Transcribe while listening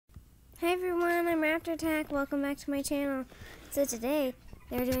Hi everyone, I'm Raptor Attack. Welcome back to my channel. So today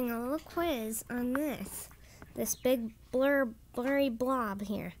they're doing a little quiz on this big blurry blob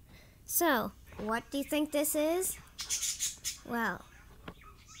here. So what do you think this is? Well,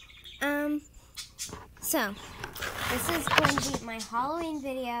 so this is going to be my Halloween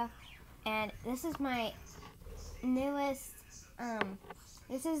video, and this is my newest.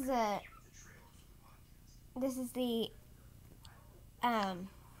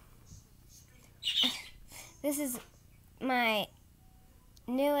 This is my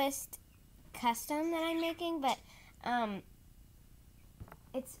newest custom that I'm making, but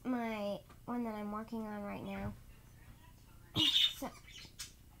it's my one that I'm working on right now. So,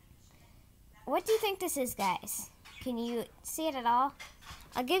 what do you think this is, guys? Can you see it at all?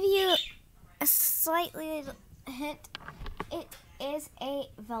 I'll give you a slightly hint. It is a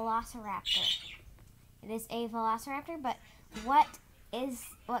velociraptor. It is a velociraptor, but what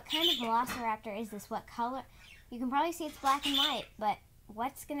kind of velociraptor is this? What color? You can probably see it's black and white, but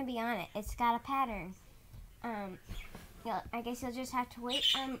what's going to be on it? It's got a pattern. I guess you'll just have to wait.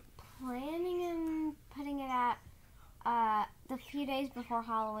 I'm planning on putting it out the few days before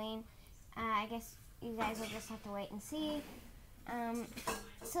Halloween. I guess you guys will just have to wait and see.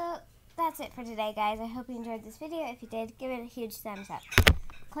 So that's it for today, guys. I hope you enjoyed this video. If you did, give it a huge thumbs up.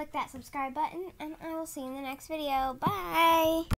 Click that subscribe button, and I will see you in the next video. Bye!